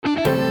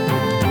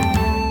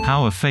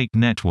How a fake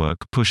network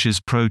pushes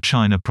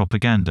pro-China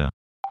propaganda.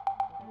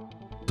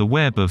 The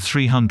web of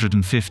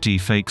 350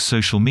 fake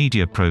social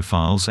media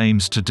profiles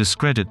aims to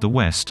discredit the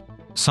West,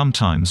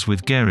 sometimes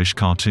with garish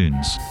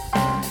cartoons.